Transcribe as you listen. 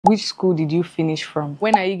Which school did you finish from?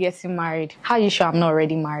 When are you getting married? How are you sure I'm not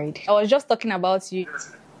already married? I was just talking about you.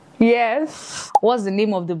 Yes. What's the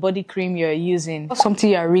name of the body cream you're using? What's something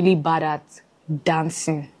you're really bad at?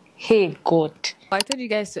 Dancing. Hey, God. I told you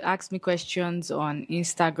guys to ask me questions on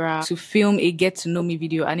Instagram to film a get to know me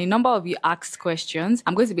video, and a number of you asked questions.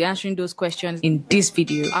 I'm going to be answering those questions in this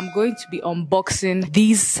video. I'm going to be unboxing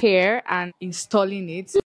this hair and installing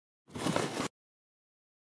it.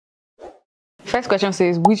 First question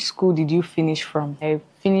says, which school did you finish from? I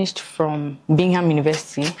finished from Bingham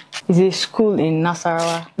University. It's a school in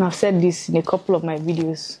Nasarawa. And I've said this in a couple of my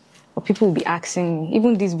videos, but people will be asking me,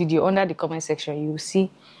 even this video, under the comment section, you will see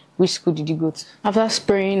which school did you go to. After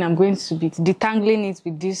spraying, I'm going to be detangling it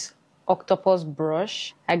with this octopus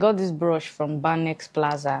brush. I got this brush from BNSC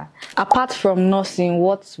Plaza. Apart from nursing,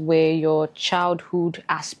 what were your childhood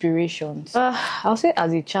aspirations? I'll say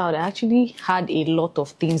as a child, I actually had a lot of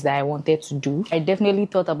things that I wanted to do. I definitely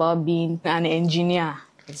thought about being an engineer.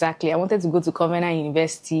 Exactly. I wanted to go to Covenant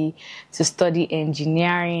University to study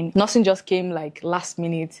engineering. Nursing just came like last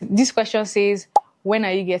minute. This question says, when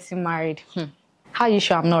are you getting married? How are you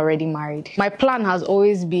sure I'm not already married? My plan has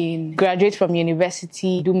always been graduate from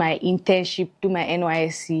university, do my internship, do my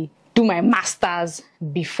NYSC, do my masters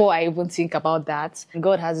before I even think about that.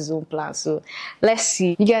 God has his own plan. So let's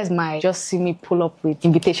see. You guys might just see me pull up with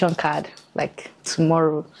invitation card like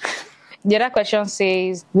tomorrow. The other question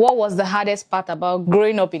says, what was the hardest part about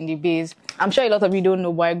growing up in the base? I'm sure a lot of you don't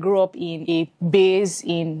know, but I grew up in a base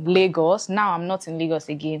in Lagos. Now I'm not in Lagos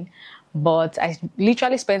again, but I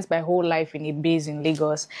literally spent my whole life in a base in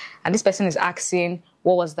Lagos. And this person is asking,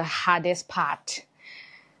 what was the hardest part?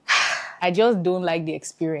 I just don't like the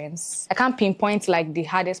experience. I can't pinpoint like the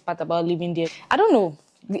hardest part about living there. I don't know.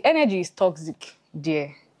 The energy is toxic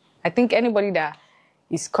there. I think anybody that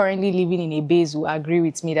is currently living in a base will agree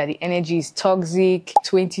with me that the energy is toxic.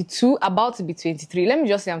 22, about to be 23. Let me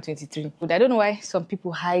just say I'm 23. But I don't know why some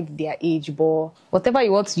people hide their age, but whatever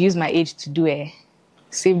you want to use my age to do,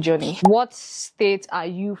 safe journey. What state are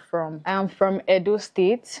you from? I am from Edo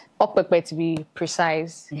State, Okpekpe to be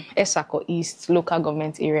precise, Esako East local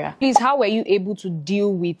government area. Please, how were you able to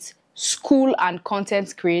deal with school and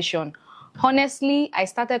content creation? Honestly, I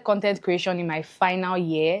started content creation in my final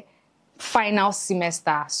year, final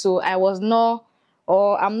semester. So I was not,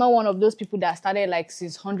 or I'm not one of those people that started like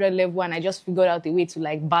since 100 level and I just figured out a way to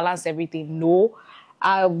like balance everything. No.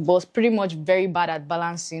 I was pretty much very bad at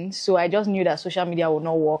balancing, so I just knew that social media would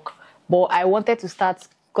not work. But I wanted to start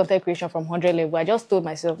content creation from 100 level. I just told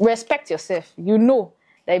myself, respect yourself. You know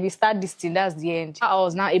that if you start this thing, that's the end. How I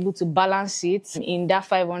was now able to balance it in that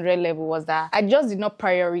 500 level was that I just did not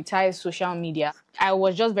prioritize social media. I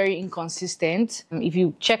was just very inconsistent. If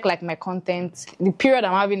you check like my content, the period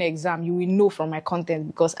I'm having an exam, you will know from my content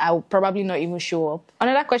because I will probably not even show up.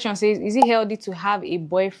 Another question says, is it healthy to have a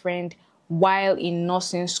boyfriend while in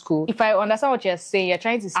nursing school? If I understand what you're saying, you're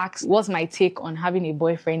trying to ask what's my take on having a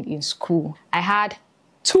boyfriend in school. I had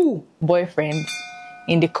 2 boyfriends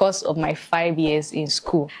in the course of my 5 years in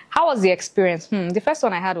school. How was the experience? The first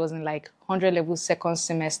one I had was in like 100 level second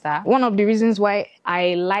semester. One of the reasons why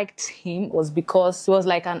I liked him was because he was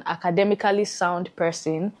like an academically sound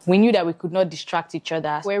person. We knew that we could not distract each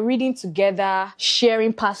other. We're reading together,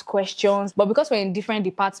 sharing past questions, but because we're in different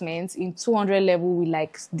departments, in 200 level, we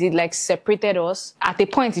like separated us. At a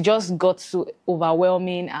point, it just got so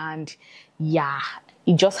overwhelming and yeah,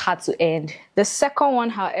 it just had to end. The second one,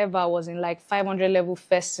 however, was in like 500 level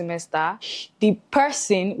first semester. The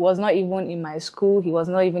person was not even in my school. He was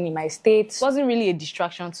not even in my state. It wasn't really a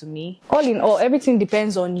distraction to me. All in all, everything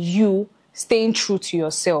depends on you staying true to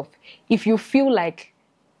yourself. If you feel like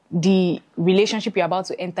the relationship you're about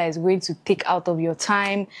to enter is going to take out of your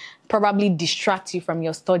time, probably distract you from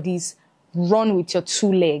your studies, run with your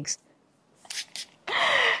 2 legs.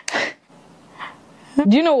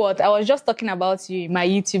 Do you know what? I was just talking about you in my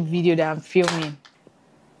YouTube video that I'm filming.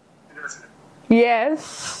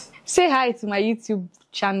 Yes. Say hi to my YouTube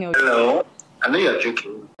channel. Hello. I know you're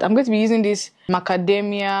joking. I'm going to be using this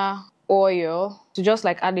macadamia oil to just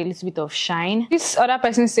like add a little bit of shine. This other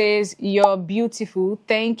person says, you're beautiful.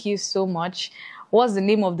 Thank you so much. What's the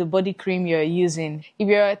name of the body cream you're using? If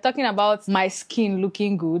you're talking about my skin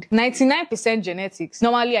looking good, 99% genetics.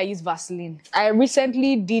 Normally I use Vaseline. I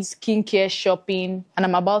recently did skincare shopping and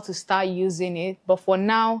I'm about to start using it. But for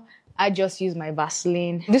now, I just use my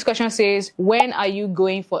Vaseline. This question says, when are you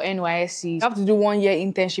going for NYSC? I have to do 1 year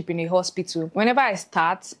internship in a hospital. Whenever I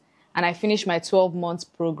start and I finish my 12 months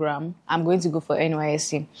program, I'm going to go for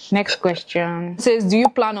NYSC. Next question. It says, do you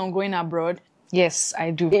plan on going abroad? Yes,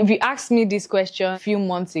 I do. If you asked me this question a few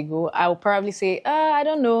months ago, I would probably say, I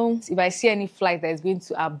don't know. If I see any flight that is going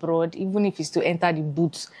to abroad, even if it's to enter the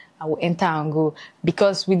booth, I will enter and go.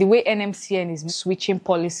 Because with the way NMCN is switching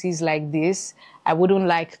policies like this, I wouldn't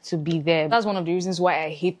like to be there. That's one of the reasons why I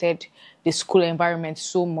hated the school environment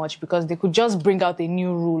so much, because they could just bring out a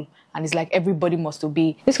new rule and it's like everybody must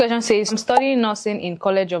obey. This question says, I'm studying nursing in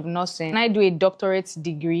College of Nursing. Can I do a doctorate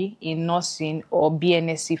degree in nursing or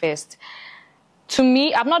BNSC first? To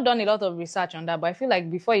me, I've not done a lot of research on that, but I feel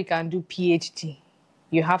like before you can do PhD,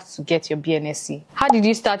 you have to get your BNSC. How did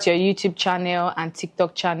you start your YouTube channel and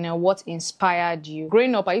TikTok channel? What inspired you?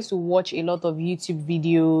 Growing up, I used to watch a lot of YouTube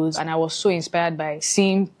videos and I was so inspired by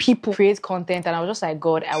seeing people create content, and I was just like,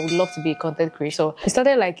 God, I would love to be a content creator. So I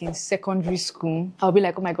started like in secondary school. I'll be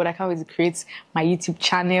like, oh my God, I can't wait to create my YouTube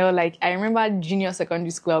channel. Like I remember junior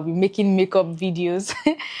secondary school, I'll be making makeup videos.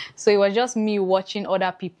 So it was just me watching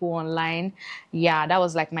other people online. Yeah, that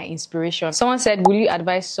was like my inspiration. Someone said, will you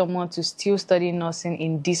advise someone to still study nursing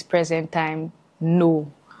in this present time? No.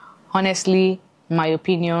 Honestly, my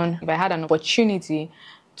opinion, if I had an opportunity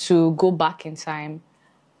to go back in time,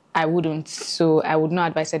 I wouldn't. So I would not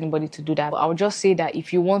advise anybody to do that. I would just say that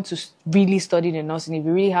if you want to really study the nursing, if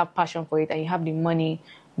you really have passion for it and you have the money,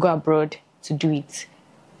 go abroad to do it.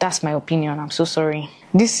 That's my opinion. I'm so sorry.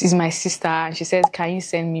 This is my sister and she says, can you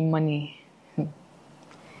send me money?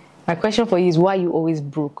 My question for you is, why are you always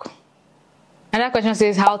broke? Another question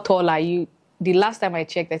says, how tall are you? The last time I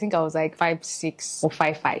checked, I think I was like 5'6" or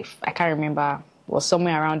 5'5". I can't remember. It was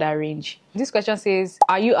somewhere around that range. This question says,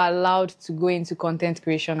 are you allowed to go into content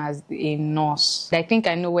creation as a nurse? I think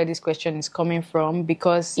I know where this question is coming from,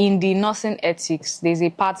 because in the nursing ethics, there's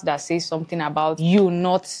a part that says something about you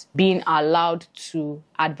not being allowed to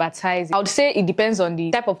advertise. I would say it depends on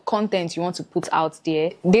the type of content you want to put out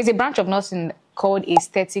there. There's a branch of nursing called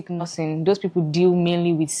aesthetic nursing. Those people deal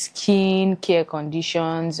mainly with skin care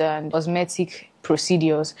conditions and cosmetic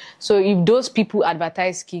procedures. So if those people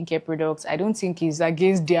advertise skincare products, I don't think it's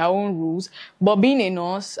against their own rules. But being a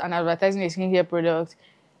nurse and advertising a skincare product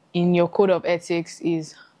in your code of ethics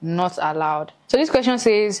is not allowed. So this question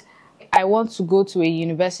says, I want to go to a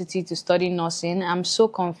university to study nursing. I'm so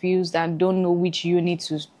confused and don't know which unit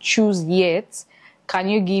to choose yet. Can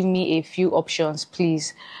you give me a few options,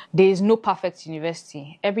 please? There is no perfect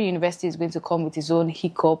university. Every university is going to come with its own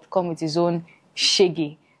hiccup, come with its own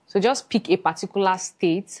shege. So just pick a particular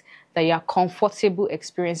state that you are comfortable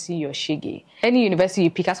experiencing your shege. Any university you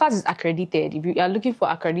pick, as far as it's accredited, if you are looking for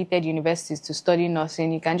accredited universities to study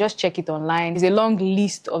nursing, you can just check it online. There's a long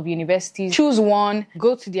list of universities. Choose one,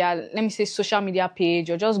 go to their, let me say, social media page,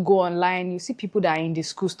 or just go online. You see people that are in the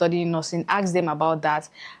school studying nursing, ask them about that.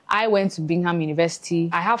 I went to Bingham University.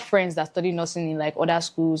 I have friends that study nursing in like other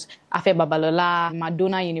schools, Afe Babalola,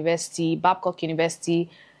 Madonna University, Babcock University.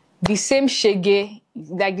 The same shege,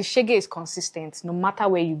 like the shege is consistent no matter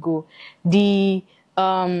where you go. The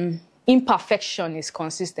imperfection is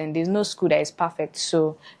consistent. There's no school that is perfect.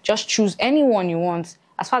 So just choose anyone you want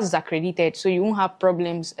as far as it's accredited, so you won't have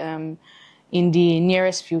problems in the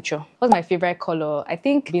nearest future. What's my favorite color? I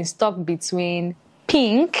think I've been stuck between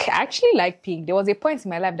pink. I actually like pink. There was a point in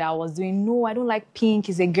my life that I was doing, no, I don't like pink.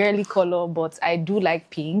 It's a girly color, but I do like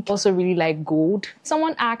pink. Also really like gold.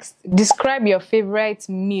 Someone asked, describe your favorite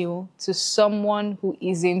meal to someone who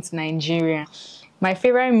isn't Nigerian. My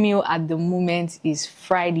favorite meal at the moment is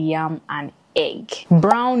fried yam and egg.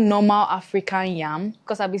 Brown, normal African yam.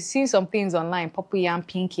 Because I've been seeing some things online, purple yam,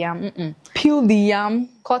 pink yam. Peel the yam,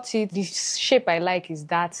 cut it. The shape I like is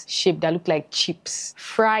that shape that look like chips.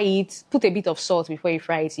 Fry it, put a bit of salt before you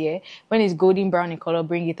fry it, yeah? When it's golden brown in color,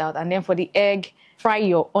 bring it out. And then for the egg, fry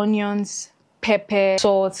your onions, pepper,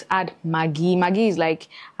 salt, add Maggi. Maggi is like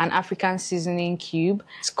an African seasoning cube.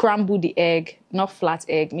 Scramble the egg, not flat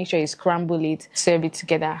egg. Make sure you scramble it, serve it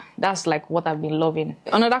together. That's like what I've been loving.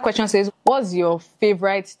 Another question says, what's your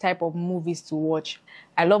favorite type of movies to watch?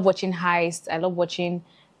 I love watching heists. I love watching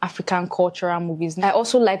African cultural movies. I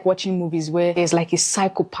also like watching movies where there's like a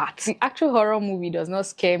psychopath. The actual horror movie does not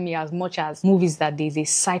scare me as much as movies that there's a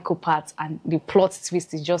psychopath and the plot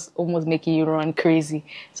twist is just almost making you run crazy.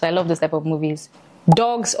 So I love this type of movies.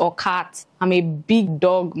 Dogs or cats? I'm a big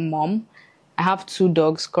dog mom. I have 2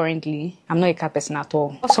 dogs currently. I'm not a cat person at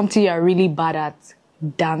all. What's something you're really bad at?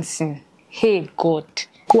 Dancing. Hey God.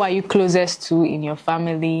 Who are you closest to in your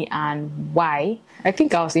family and why? I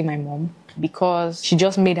think I'll say my mom, because she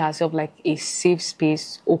just made herself like a safe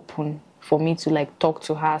space open for me to like talk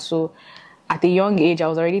to her. So at a young age, I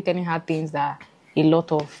was already telling her things that a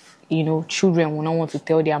lot of, children will not want to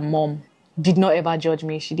tell their mom. Did not ever judge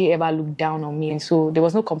me. She didn't ever look down on me. And so there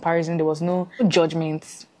was no comparison. There was no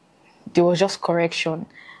judgment. there was just correction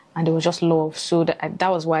and there was just love. So that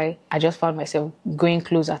was why I just found myself going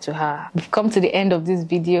closer to her. We've come to the end of this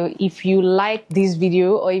video. If you like this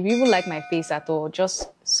video, or if you even like my face at all, just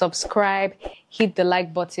subscribe, hit the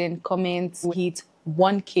like button, comment, hit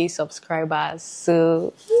 1K subscribers.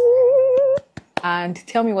 So, and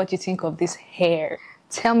tell me what you think of this hair.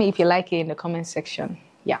 Tell me if you like it in the comment section.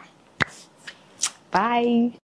 Yeah. Bye.